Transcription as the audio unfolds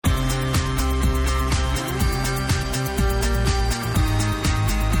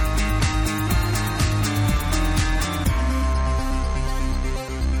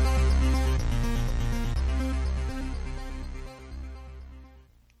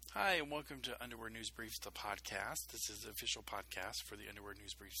Hi, and welcome to Underwear News Briefs, the podcast. This is the official podcast for the Underwear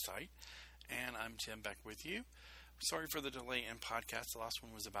News Brief site, and I'm Tim back with you. Sorry for the delay in podcast. The last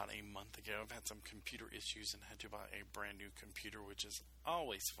one was about a month ago. I've had some computer issues and had to buy a brand new computer, which is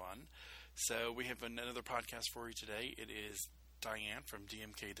always fun. So we have another podcast for you today. It is Diane from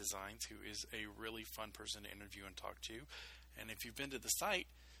DMK Designs, who is a really fun person to interview and talk to. And if you've been to the site,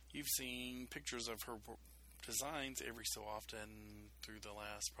 you've seen pictures of her designs every so often through the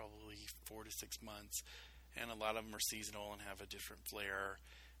last probably 4 to 6 months, and a lot of them are seasonal and have a different flair,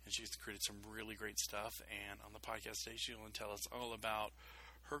 and she's created some really great stuff. And on the podcast today, she'll tell us all about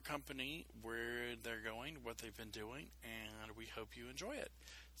her company, where they're going, what they've been doing, and we hope you enjoy it.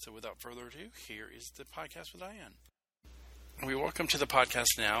 So without further ado, here is the podcast with Diane. We welcome to the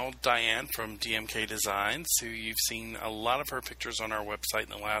podcast now Diane from DMK Designs, who you've seen a lot of her pictures on our website in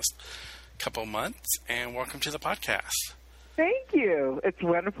the last couple months, and welcome to the podcast. Thank you. It's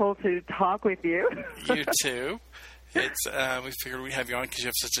wonderful to talk with you. You too. It's we figured we'd have you on because you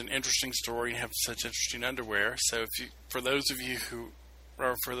have such an interesting story and have such interesting underwear. So, for those of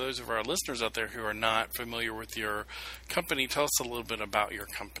our listeners out there who are not familiar with your company, tell us a little bit about your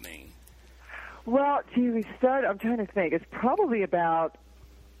company. Well, we started. I'm trying to think. It's probably about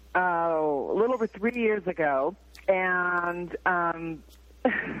a little over 3 years ago, and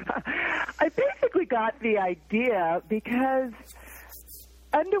I basically got the idea because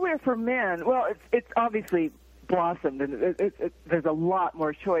underwear for men, well, it's obviously blossomed, and there's a lot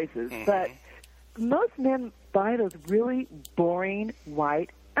more choices, but most men buy those really boring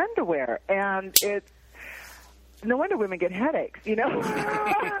white underwear, and it's no wonder women get headaches, you know?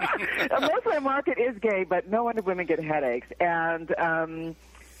 Most of my market is gay, but no wonder women get headaches. And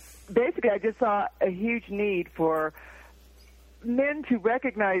basically I just saw a huge need for men to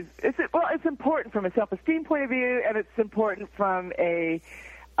recognize, it's important from a self-esteem point of view, and it's important from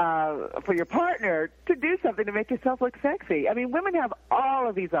for your partner to do something to make yourself look sexy. I mean, women have all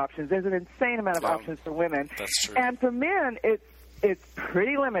of these options. There's an insane amount of options for women. That's true. And for men, it's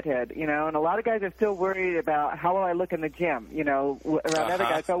pretty limited, you know, and a lot of guys are still worried about how will I look in the gym, you know, around other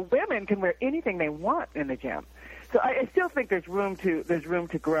guys. So women can wear anything they want in the gym. So I still think there's room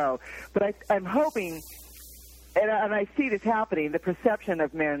to grow. But I'm hoping, and I see this happening, the perception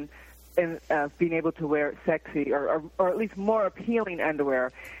of men in being able to wear sexy or at least more appealing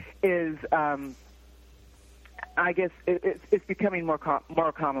underwear is, I guess, it's becoming more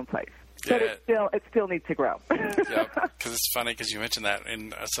commonplace. Yeah. But it still needs to grow. Yeah, because it's funny because you mentioned that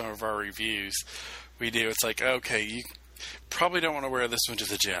in some of our reviews we do. It's like, okay, you probably don't want to wear this one to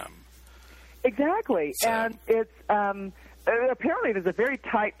the gym. Exactly, so. And it's apparently there's a very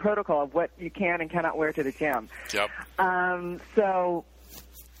tight protocol of what you can and cannot wear to the gym. Yep. So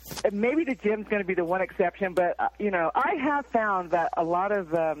maybe the gym's going to be the one exception, but you know, I have found that a lot of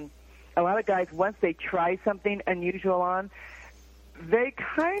guys, once they try something unusual on, they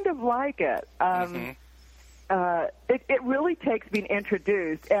kind of like it. It really takes being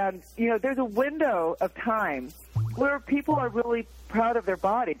introduced, and you know, there's a window of time where people are really proud of their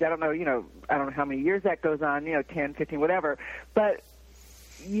bodies. I don't know how many years that goes on, 10, 15, whatever, but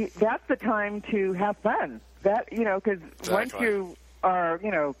that's the time to have fun. That, because exactly. Once you are,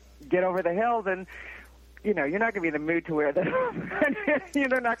 get over the hill, then you're not going to be in the mood to wear them.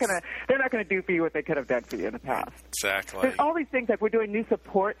 They're not going to do for you what they could have done for you in the past. Exactly. There's all these things, like we're doing new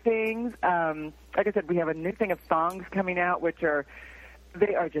support things. Like I said, we have a new thing of thongs coming out,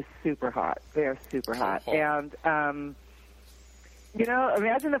 they are just super hot. They are super hot. And,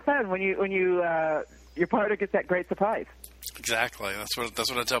 imagine the fun when your partner gets that great surprise. Exactly. That's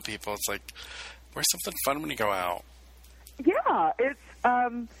what I tell people. It's like, wear something fun when you go out. Yeah, it's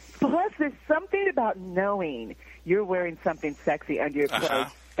plus there's something about knowing you're wearing something sexy under your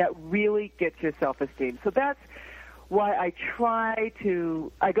clothes that really gets your self-esteem. So that's why I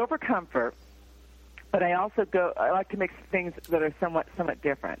go for comfort, but I like to make things that are somewhat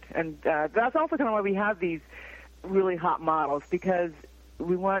different. And that's also kind of why we have these really hot models, because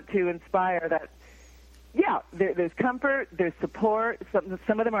we want to inspire that. Yeah, there's comfort, there's support.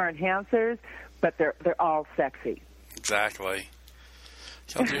 Some of them are enhancers, but they're all sexy. Exactly.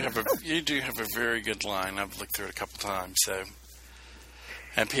 You do have a very good line. I've looked through it a couple times. So,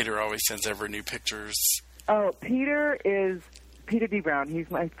 and Peter always sends over new pictures. Oh, Peter D. Brown. He's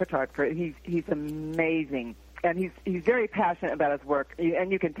my photographer. He's amazing, and he's very passionate about his work,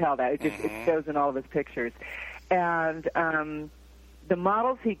 and you can tell that. It shows in all of his pictures. And the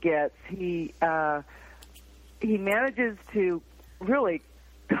models he gets, he manages to really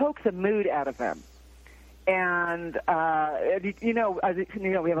coax a mood out of them. And,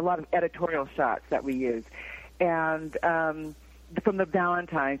 we have a lot of editorial shots that we use. And from the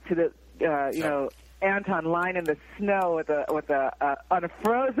Valentine to the you know, Anton lying in the snow with a on a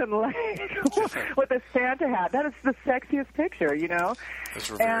frozen lake with a Santa hat. That is the sexiest picture, you know. Those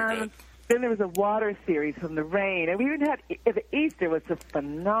were very good. Then there was a water series from the rain, and we even had the Easter was just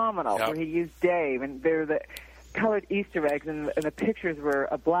phenomenal, where he used Dave, and there were the colored Easter eggs, and the pictures were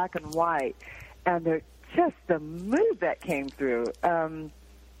a black and white, and they're just the mood that came through.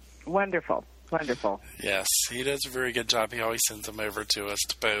 Wonderful. Yes, he does a very good job. He always sends them over to us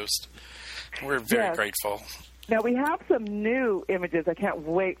to post. We're very grateful. Now, we have some new images. I can't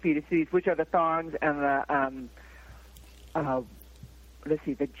wait for you to see these, which are the thongs and the,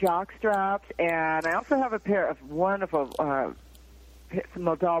 the jock straps. And I also have a pair of wonderful some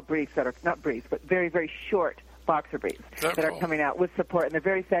modal briefs that are, not briefs, but very, very short boxer briefs that are coming out with support, and they're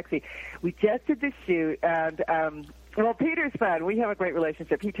very sexy. We just did the shoot, and, well, Peter's fun. We have a great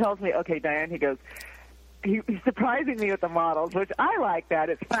relationship. He tells me, okay, Diane, he goes, he's surprising me with the models, which I like that.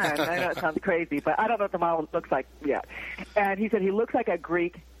 It's fun. I know it sounds crazy, but I don't know what the model looks like yet. And he said he looks like a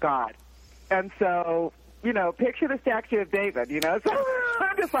Greek god. And so, you know, picture the statue of David, you know. So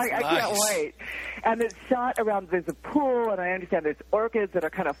I'm just like, I can't wait. And it's shot around, there's a pool, and I understand there's orchids that are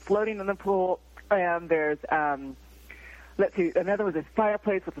kind of floating in the pool. And there's, let's see, another was this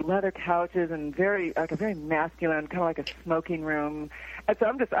fireplace with leather couches and very masculine, kind of like a smoking room. And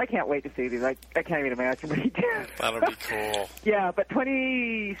so I can't wait to see these. I can't even imagine what he did. That'll be cool. Yeah, but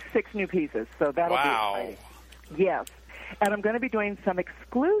 26 new pieces, so that'll be exciting. Yes. And I'm going to be doing some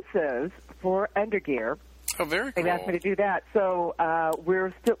exclusives for Undergear. Oh, very cool. They've asked me to do that. So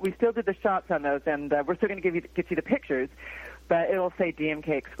we still did the shots on those, and we're still going to get you the pictures. But it'll say DMK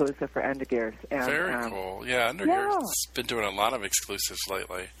exclusive for Undergear. Very cool. Yeah, Undergear's been doing a lot of exclusives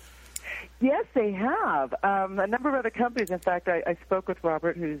lately. Yes, they have. A number of other companies. In fact, I spoke with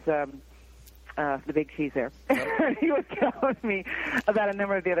Robert, who's the big cheese there. He was telling me about a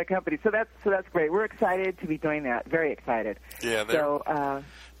number of the other companies. So that's great. We're excited to be doing that. Very excited. Yeah,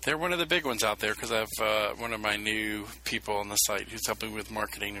 they're one of the big ones out there, because I have one of my new people on the site who's helping with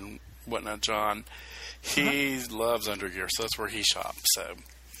marketing and whatnot, John. He loves Undergear, so that's where he shops. So,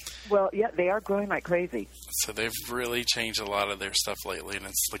 well, yeah, they are growing like crazy. So they've really changed a lot of their stuff lately, and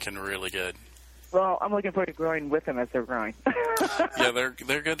it's looking really good. Well, I'm looking forward to growing with them as they're growing. Yeah, they're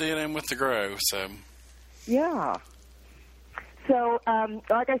good to get in with the grow. So, yeah. So,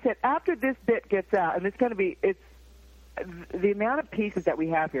 like I said, after this bit gets out, and it's the amount of pieces that we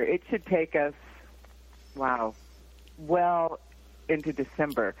have here. It should take us, well into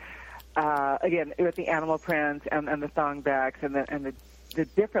December. Again, with the animal prints and the thong backs and the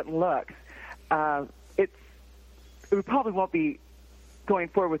different looks, we probably won't be going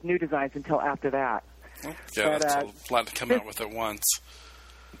forward with new designs until after that. Yeah, that's a lot to come out with at once.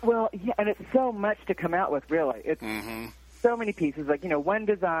 Well, yeah, and it's so much to come out with, really. It's so many pieces. Like, you know, one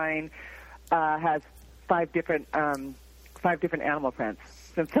design has five different animal prints.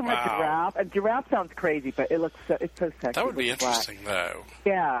 So some like giraffe, and giraffe sounds crazy, but it's so sexy. That would be interesting, though.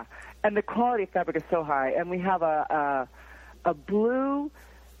 Yeah. And the quality of fabric is so high. And we have a blue,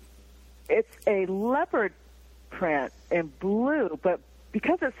 it's a leopard print in blue, but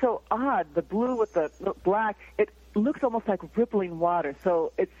because it's so odd, the blue with the black, it looks almost like rippling water.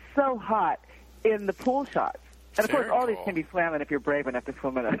 So it's so hot in the pool shots. And, of course, all these can be swam in if you're brave enough to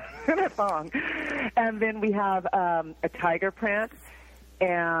swim in a thong. And then we have a tiger print,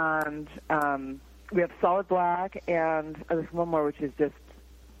 and we have solid black, and there's one more which is just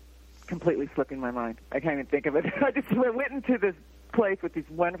completely slipping my mind. I can't even think of it. I went into this place with these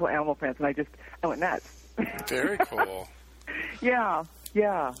wonderful animal prints, and I went nuts. Very cool. Yeah.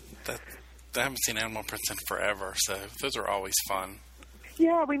 I haven't seen animal prints in forever, so those are always fun.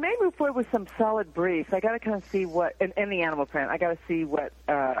 Yeah, we may move forward with some solid briefs. I got to kind of see what, in the animal print, I got to see what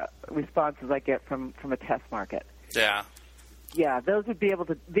responses I get from a test market. Yeah. Yeah, those would be able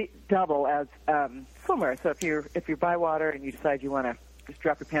to double as swimwear. So if you're by water and you decide you want to just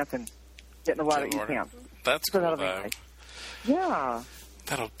drop your pants and get in the water, you can. That's cool, though. Nice. Yeah.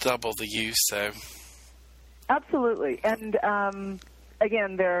 That'll double the use, so. Absolutely. And,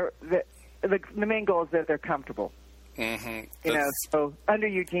 again, the main goal is that they're comfortable. Mm-hmm. You know, so under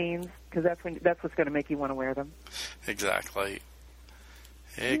your jeans, because that's what's going to make you want to wear them. Exactly.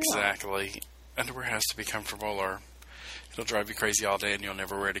 Underwear has to be comfortable, or it'll drive you crazy all day and you'll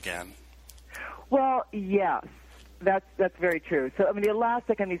never wear it again. Well, yes. That's very true. So, I mean, the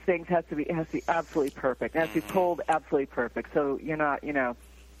elastic on these things has to be absolutely perfect. It has to be pulled absolutely perfect. So you're not,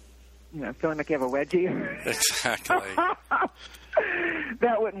 feeling like you have a wedgie. Exactly.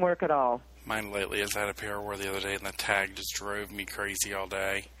 That wouldn't work at all. Mine lately is I had a pair I wore the other day, and the tag just drove me crazy all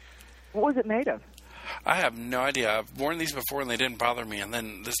day. What was it made of? I have no idea. I've worn these before and they didn't bother me. And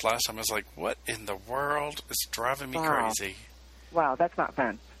then this last time I was like, what in the world is driving me crazy? Wow, that's not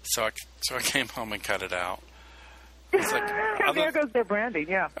fun. So I came home and cut it out. I was like, there goes their branding,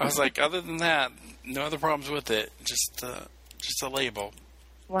 yeah. I was like, other than that, no other problems with it. Just a label.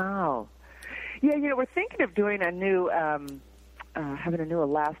 Wow. Yeah, we're thinking of doing a new, having a new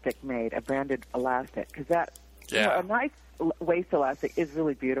elastic made, a branded elastic, because that, a nice waist elastic is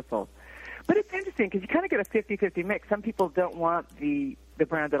really beautiful. But it's interesting because you kind of get a 50-50 mix. Some people don't want the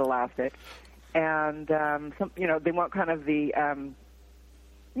branded elastic, and some, they want kind of the,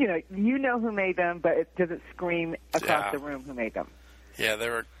 who made them, but it doesn't scream across the room who made them. Yeah,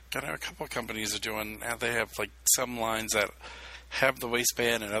 there are a couple of companies are doing. They have like some lines that have the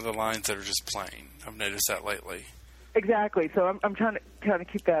waistband and other lines that are just plain. I've noticed that lately. Exactly. So I'm trying to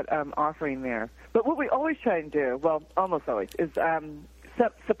keep that offering there. But what we always try and do, well, almost always, is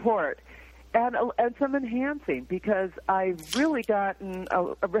support and some enhancing, because I've really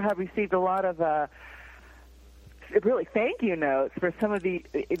have received a lot of really thank you notes for some of the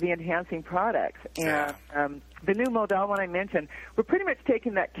enhancing products. And the new model one I mentioned, we're pretty much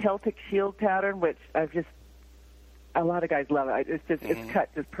taking that Celtic shield pattern, which a lot of guys love it. It's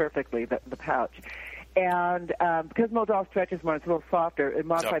cut just perfectly, the pouch. And because modal stretches more, it's a little softer, it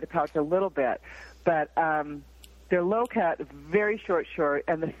modified the pouch a little bit. But they're low cut, very short,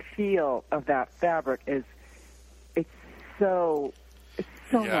 and the feel of that fabric it's so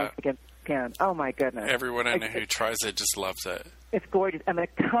nice against skin. Oh my goodness! Everyone I know who tries it just loves it. It's gorgeous, and the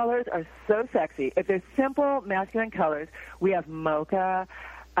colors are so sexy. If they're simple masculine colors, we have mocha,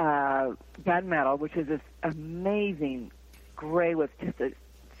 gunmetal, which is this amazing gray with just a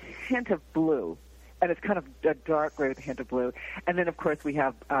hint of blue, and it's kind of a dark gray with a hint of blue. And then, of course, we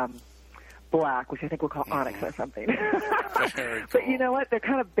have black, which I think we'll call onyx or something. Very cool. But you know what? They're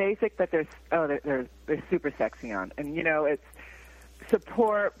kind of basic, but they're super sexy on. And it's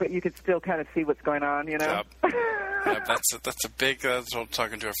support, but you could still kind of see what's going on. Yep. That's a big. That's what I was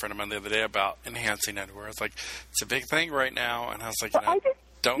talking to a friend of mine the other day about enhancing underwear. It's like it's a big thing right now, and I was like,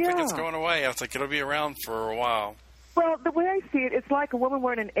 don't think it's going away. I was like, it'll be around for a while. Well, the way I see it, it's like a woman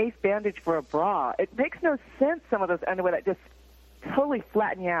wearing an ace bandage for a bra. It makes no sense, some of those underwear that just totally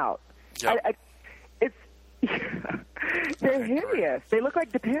flatten you out. Yep. They're hideous. They look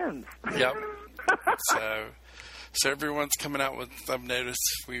like Depends. Yep. So everyone's coming out with, I've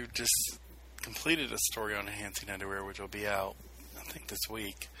noticed, we just completed a story on enhancing underwear, which will be out, I think, this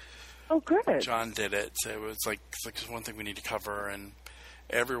week. Oh, good. John did it. So it was like one thing we need to cover, and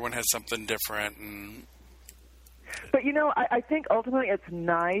everyone has something different. But, I think ultimately it's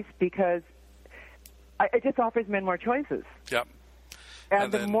nice because it just offers men more choices. Yep.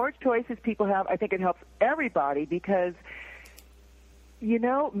 And the more choices people have, I think it helps everybody because,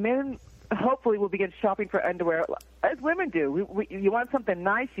 men hopefully will begin shopping for underwear as women do. You want something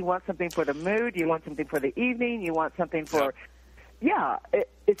nice. You want something for the mood. You want something for the evening. You want something for,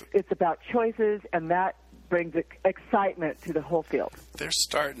 it's about choices, and that brings excitement to the whole field. They're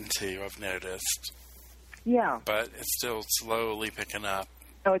starting to, I've noticed. Yeah. But it's still slowly picking up.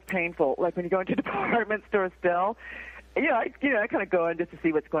 Oh, it's painful. Like when you go into department stores still, I kind of go in just to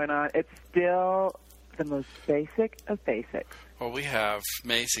see what's going on. It's still the most basic of basics. Well, we have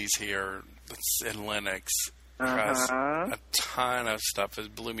Macy's here that's in Lenox. Has a ton of stuff.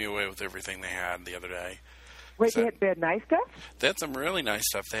 It blew me away with everything they had the other day. Wait, they had nice stuff? They had some really nice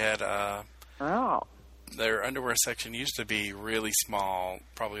stuff. They had their underwear section used to be really small,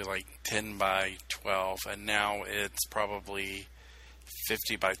 probably like 10 by 12, and now it's probably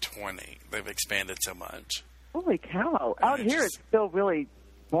 50 by 20. They've expanded so much. Holy cow. Out here it's still really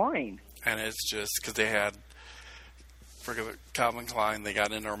boring. And it's just because they had for Calvin Klein, they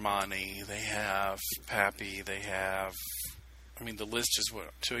got in Armani, they have Pappy, they have, the list just went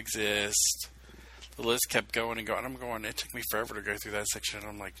to exist. The list kept going and going. I'm going, it took me forever to go through that section, and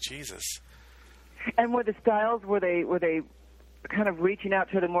I'm like, Jesus. And were the styles, were they kind of reaching out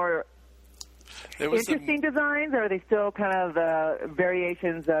to the more interesting designs, or are they still kind of the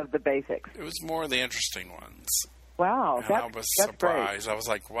variations of the basics? It was more the interesting ones. Wow. And I was surprised. Great. I was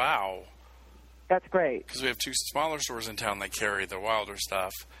like, wow. That's great. Because we have two smaller stores in town that carry the wilder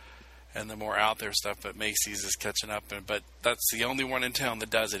stuff and the more out there stuff, but Macy's is catching up. But that's the only one in town that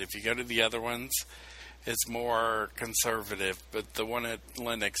does it. If you go to the other ones, it's more conservative. But the one at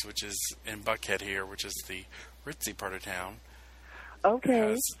Lenox, which is in Buckhead here, which is the ritzy part of town, has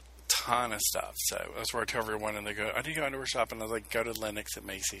a ton of stuff. So that's where I tell everyone, and they go, I need to go underwear shopping. I was like, go to Lenox at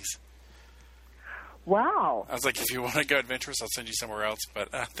Macy's. Wow. I was like, if you want to go adventurous, I'll send you somewhere else,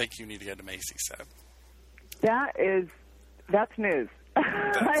 but I think you need to go to Macy's. So. That's news.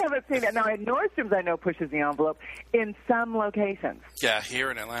 I haven't seen it. Now, at Nordstrom's, I know pushes the envelope in some locations. Yeah, here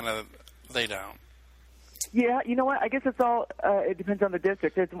in Atlanta, they don't. Yeah, you know what? I guess it's all, it depends on the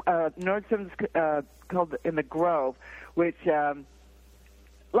district. There's Nordstrom's called in the Grove, which a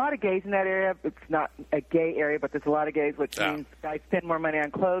lot of gays in that area. It's not a gay area, but there's a lot of gays, which means guys spend more money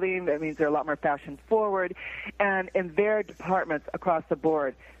on clothing. That means they're a lot more fashion forward. And in their departments across the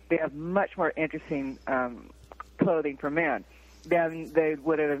board, they have much more interesting clothing for men than they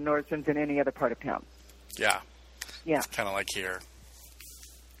would at a Nordstrom's in any other part of town. Yeah. Yeah. It's kind of like here.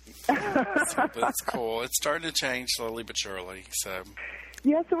 But it's cool. It's starting to change slowly but surely. So.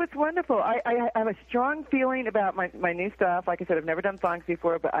 Yeah, so it's wonderful. I have a strong feeling about my new stuff. Like I said, I've never done thongs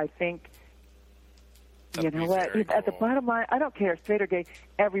before, but I think, you know what, at the bottom line, I don't care, straight or gay,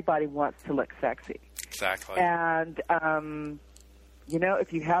 everybody wants to look sexy. Exactly. And, you know,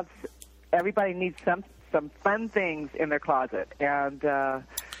 if you have, everybody needs some fun things in their closet. And, you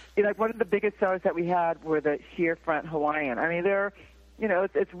know, like one of the biggest sellers that we had were the sheer front Hawaiian. I mean, they're, you know,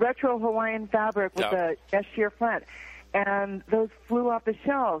 it's retro Hawaiian fabric with a sheer front. And those flew off the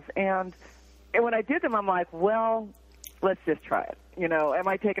shelves. And when I did them, I'm like, well, let's just try it. You know, am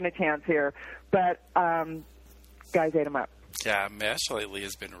I taking a chance here? But guys ate them up. Yeah, mesh lately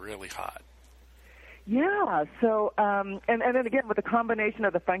has been really hot. Yeah. So, and then again, with the combination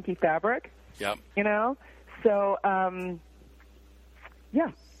of the funky fabric. Yep. You know? So,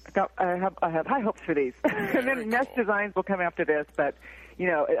 yeah. I have high hopes for these. And then mesh designs will come after this, but, you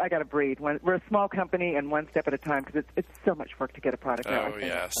know, I got to breathe. We're a small company and one step at a time because it's so much work to get a product out. Oh,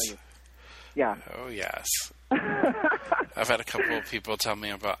 yes. Yeah. Oh, yes. I've had a couple of people tell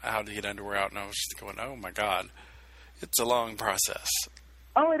me about how to get underwear out, and I was just going, oh, my God. It's a long process.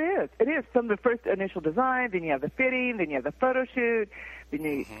 Oh, it is. It is. From the first initial design, then you have the fitting, then you have the photo shoot, then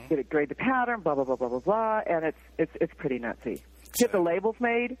you get it grade the pattern, blah, blah, blah, blah, blah, blah, and it's pretty nutsy. Get the labels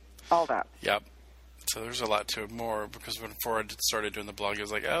made, all that. Yep. So there's a lot to it more, because before I started doing the blog, it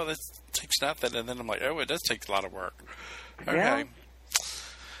was like, oh, this takes nothing, and then I'm like, oh, it does take a lot of work. Okay. Yeah.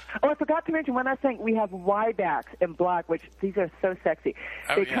 Oh, I forgot to mention one last thing. We have Y-backs in black, which these are so sexy.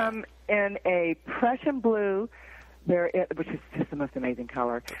 They come in a Prussian blue, which is just the most amazing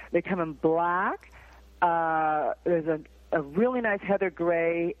color. They come in black. There's a really nice heather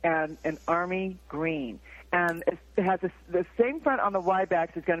gray and an army green. And it has the same front on the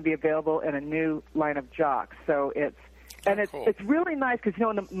Y-backs is going to be available in a new line of jocks. So it's really nice because, you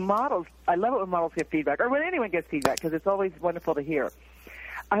know, when the models, I love it when models get feedback, or when anyone gets feedback, because it's always wonderful to hear.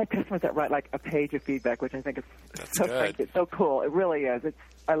 I have customers that write like a page of feedback, which I think is so great. It's so cool. It really is.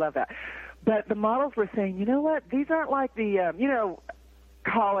 I love that. But the models were saying, you know what? These aren't like the, you know,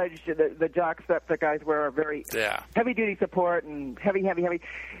 college, the jocks that the guys wear are very heavy-duty support and heavy.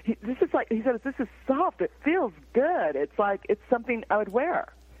 This is like, he said, this is soft. It feels good. It's like it's something I would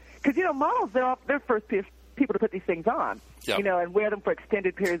wear. Because, you know, models, they're first people to put these things on, you know, and wear them for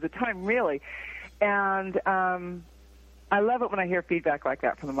extended periods of time, really. And I love it when I hear feedback like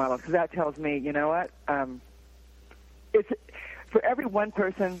that from the models, because that tells me, you know what, it's for every one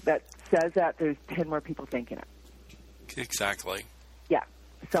person that says that, there's 10 more people thinking it. Exactly. Yeah.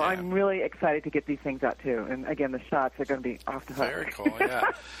 So I'm really excited to get these things out, too. And, again, the shots are going to be off the hook. Very cool,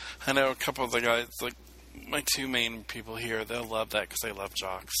 yeah. I know a couple of the guys, like my two main people here, they'll love that because they love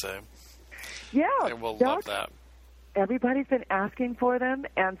jocks. So they will love that. Everybody's been asking for them,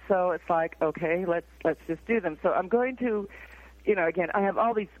 and so it's like, okay, let's just do them. So I'm going to, you know, again, I have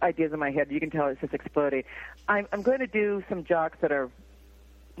all these ideas in my head. You can tell it's just exploding. I'm going to do some jocks that are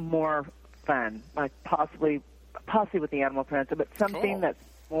more fun, like possibly with the animal prints, but something that's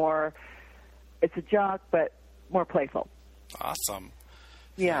more, it's a jock, but more playful. Awesome.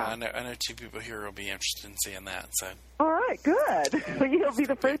 Yeah. I know two people here will be interested in seeing that. So. All right, good. You'll be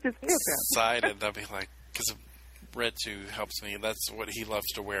the first to see it. Excited. They'll be like, because Rich, who helps me, that's what he loves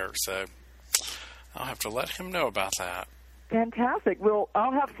to wear. So I'll have to let him know about that. Fantastic.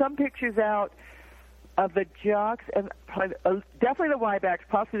 I'll have some pictures out of the jocks and probably, definitely the Y-backs,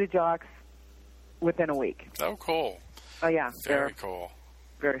 possibly the jocks, within a week. Oh, cool. Oh, yeah. Very cool.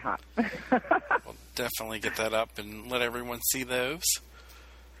 Very hot. We'll definitely get that up and let everyone see those.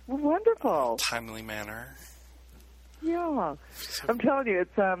 Wonderful. Timely manner. Yeah. I'm telling you,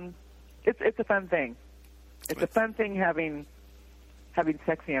 it's a fun thing. It's a fun thing having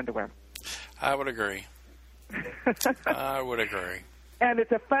sexy underwear. I would agree. I would agree. And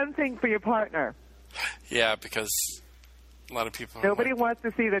it's a fun thing for your partner. Yeah, because a lot of people... Nobody wants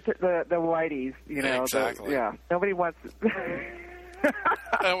to see the whiteys, you know. Exactly. Nobody wants...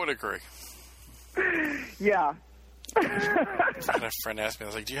 I would agree. Yeah. I had a friend ask me, I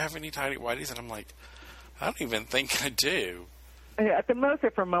was like, do you have any tidy whiteys? And I'm like, I don't even think I do. At the most,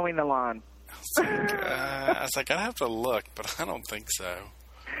 they're for mowing the lawn. I was like, I'd have to look, but I don't think so.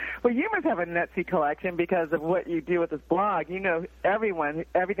 Well, you must have a nutsy collection because of what you do with this blog. You know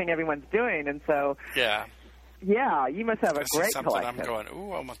everything everyone's doing, and so yeah, you must have a great collection. I'm going,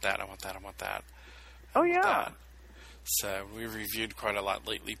 ooh, I want that. Oh yeah. That. So we reviewed quite a lot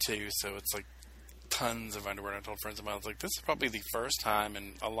lately too. So it's like tons of underwear. And I told friends of mine, I was like, this is probably the first time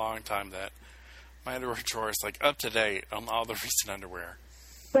in a long time that my underwear drawer is like up to date on all the recent underwear.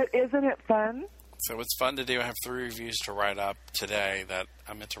 But isn't it fun? So it's fun to do. I have 3 reviews to write up today that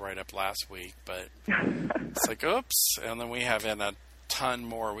I meant to write up last week, but it's like, oops. And then we have in a ton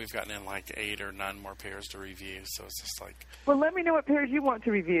more. We've gotten in like 8 or 9 more pairs to review. So it's just like... Well, let me know what pairs you want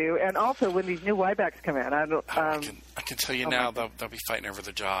to review. And also when these new Wybacks come in. I can tell you now they'll be fighting over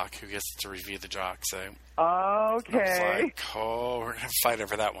the jock. Who gets to review the jock. So okay. I was like, we're going to fight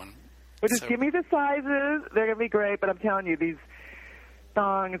over that one. But just give me the sizes. They're going to be great. But I'm telling you, these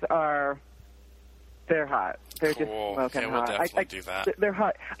thongs are... They're hot. They're cool. just smoking we'll hot. Definitely do that. They're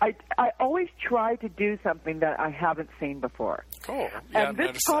hot. I always try to do something that I haven't seen before. Cool. Yeah, and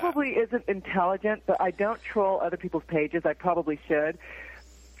this probably isn't intelligent, but I don't troll other people's pages. I probably should.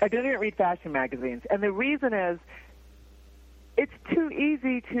 I don't even read fashion magazines. And the reason is it's too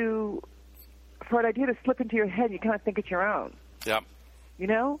easy for an idea to slip into your head and you kind of think it's your own. Yep. You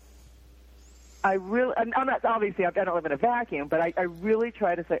know? I'm not, obviously, I don't live in a vacuum, but I really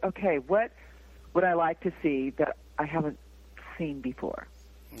try to say, okay, what would I like to see that I haven't seen before?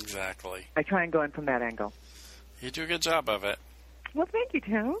 Exactly. I try and go in from that angle. You do a good job of it. Well, thank you,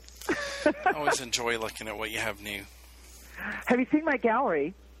 Tim. I always enjoy looking at what you have new. Have you seen my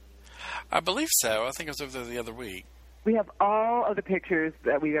gallery? I believe so. I think I was over there the other week. We have all of the pictures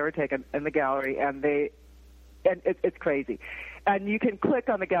that we've ever taken in the gallery, and it's crazy. And you can click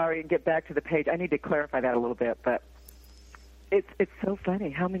on the gallery and get back to the page. I need to clarify that a little bit, but it's so funny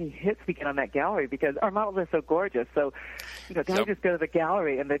how many hits we get on that gallery because our models are so gorgeous. So, guys just go to the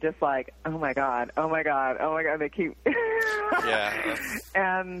gallery and they're just like, oh my God. They keep. Yeah.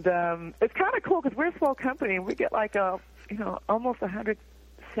 And it's kind of cool because we're a small company and we get like almost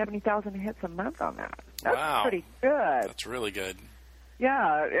 170,000 hits a month on that. That's pretty good. That's really good.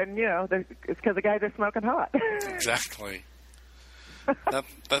 Yeah, and it's because the guys are smoking hot. Exactly.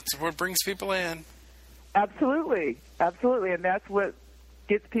 That's what brings people in. Absolutely, and that's what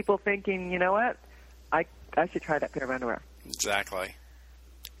gets people thinking. You know what? I should try that pair of underwear. Exactly.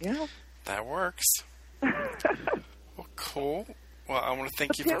 Yeah. That works. Well, cool. Well, I want to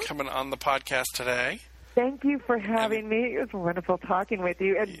thank you for coming on the podcast today. Thank you for having me. It was wonderful talking with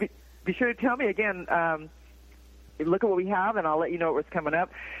you. And be sure to tell me again. Look at what we have, and I'll let you know what's coming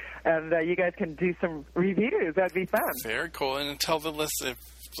up. And you guys can do some reviews. That'd be fun. Very cool. And tell if the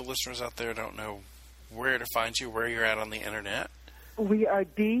listeners out there don't know where to find you, where you're at on the internet. We are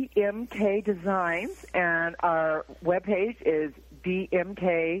DMK Designs, and our webpage is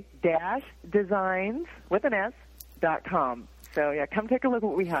DMK-Designs.com. So, yeah, come take a look at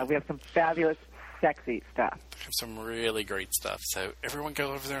what we have. We have some fabulous, sexy stuff. We have some really great stuff. So, everyone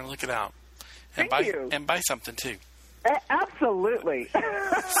go over there and look it out. And Thank you. And buy something, too. Absolutely.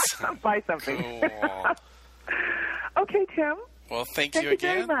 Buy something. Cool. Okay, Tim. Well, thank you again. Thank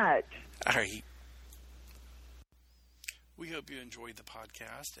you very much. All right. We hope you enjoyed the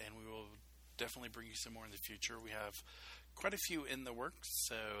podcast, and we will definitely bring you some more in the future. We have quite a few in the works,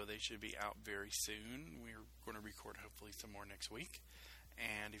 so they should be out very soon. We're going to record hopefully some more next week.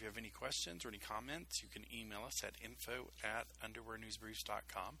 And if you have any questions or any comments, you can email us at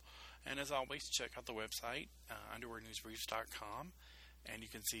info@underwearnewsbriefs.com. And as always, check out the website, underwearnewsbriefs.com, and you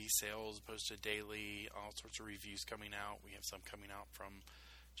can see sales posted daily, all sorts of reviews coming out. We have some coming out from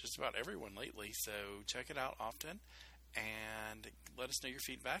just about everyone lately, so check it out often. And let us know your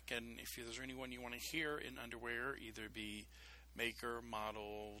feedback. And if there's anyone you want to hear in underwear, either be maker,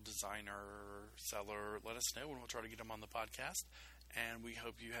 model, designer, seller, let us know and we'll try to get them on the podcast. And we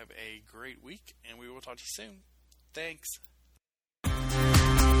hope you have a great week, and we will talk to you soon. Thanks.